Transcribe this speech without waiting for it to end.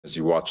As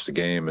you watch the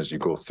game, as you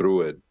go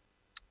through it,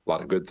 a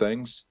lot of good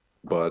things,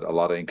 but a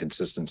lot of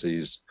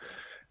inconsistencies,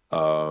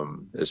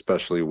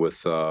 especially with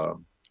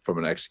from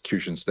an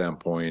execution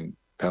standpoint,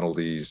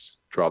 penalties,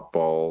 dropped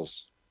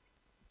balls.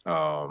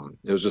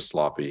 It was just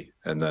sloppy.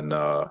 And then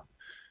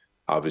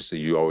obviously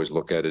you always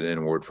look at it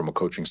inward from a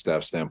coaching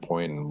staff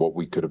standpoint and what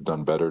we could have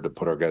done better to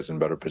put our guys in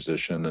better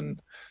position.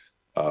 And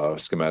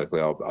schematically,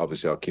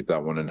 I'll keep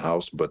that one in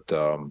house, but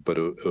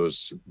it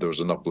was, there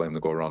was enough blame to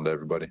go around to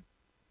everybody.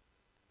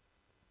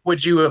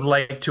 Would you have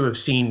liked to have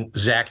seen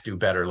Zach do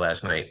better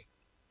last night?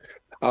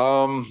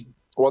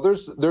 Well,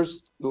 there's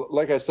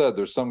like I said,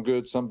 there's some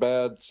good, some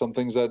bad, some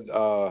things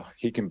that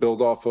he can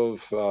build off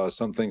of,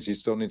 some things he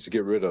still needs to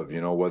get rid of.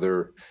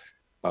 Whether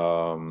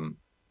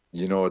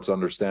it's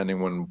understanding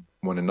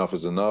when enough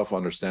is enough,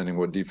 understanding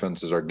what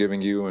defenses are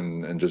giving you,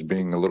 and just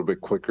being a little bit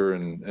quicker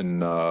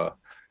and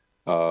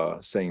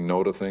saying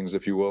no to things,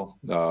 if you will.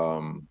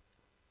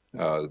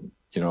 I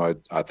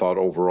thought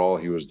overall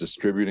he was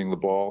distributing the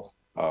ball.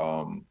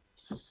 And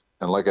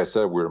like I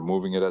said, we were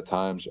moving it at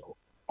times.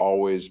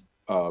 Always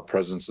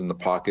presence in the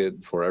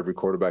pocket for every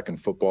quarterback in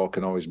football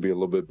can always be a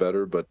little bit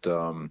better. But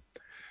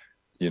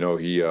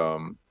he,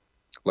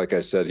 like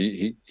I said,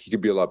 he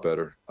could be a lot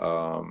better.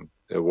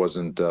 It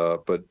wasn't,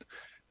 but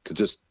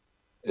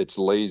it's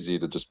lazy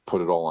to just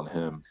put it all on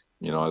him.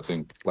 I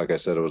think, like I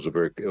said,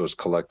 it was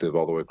collective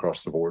all the way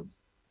across the board.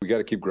 We got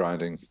to keep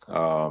grinding.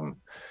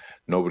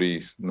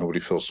 Nobody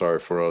feels sorry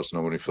for us.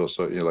 Nobody feels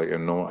so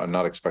and no, I'm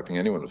not expecting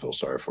anyone to feel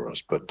sorry for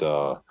us. But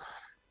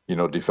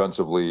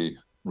defensively,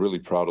 really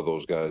proud of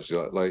those guys.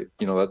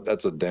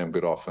 That's a damn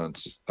good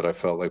offense that I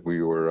felt like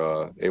we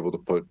were able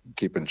to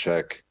keep in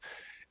check.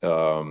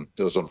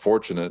 It was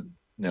unfortunate.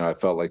 I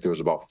felt like there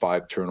was about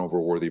 5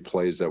 turnover-worthy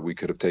plays that we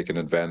could have taken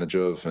advantage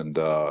of, and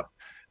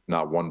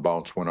not one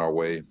bounce went our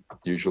way.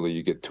 Usually,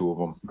 you get 2 of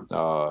them,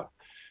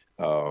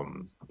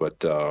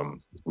 but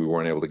we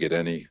weren't able to get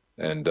any.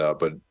 And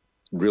but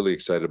really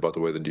excited about the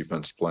way the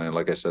defense is playing.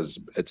 Like I said,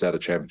 it's at a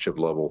championship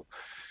level.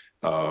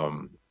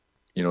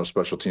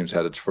 Special teams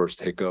had its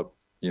first hiccup.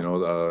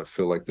 I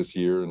feel like this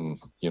year, and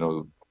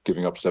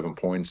giving up 7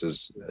 points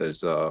is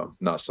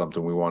not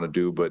something we want to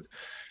do. But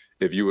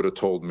if you would have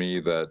told me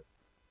that,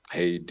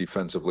 hey,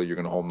 defensively, you're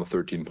going to hold them to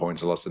 13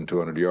 points in less than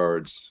 200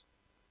 yards,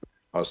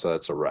 I would say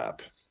that's a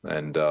wrap.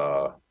 And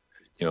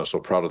so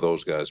proud of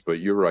those guys. But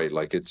you're right,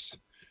 like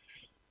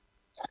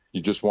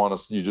you just want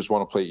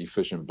to play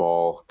efficient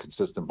ball,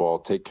 consistent ball,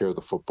 take care of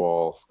the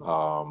football,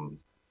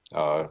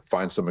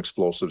 find some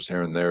explosives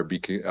here and there, be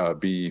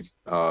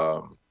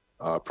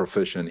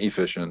proficient,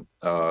 efficient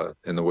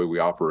in the way we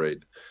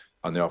operate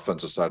on the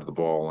offensive side of the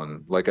ball.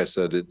 And like I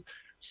said,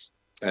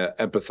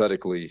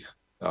 empathetically,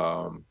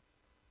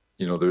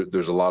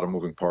 there's a lot of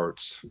moving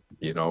parts.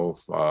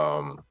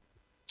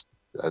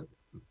 At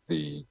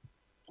the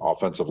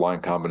offensive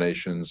line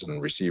combinations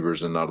and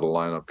receivers and out of the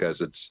lineup,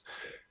 guys.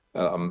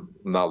 I'm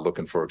not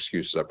looking for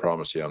excuses. I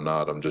promise you, I'm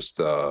not. I'm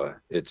just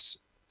it's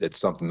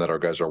something that our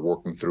guys are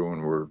working through,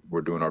 and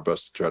we're doing our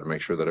best to try to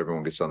make sure that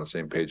everyone gets on the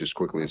same page as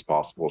quickly as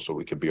possible so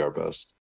we can be our best.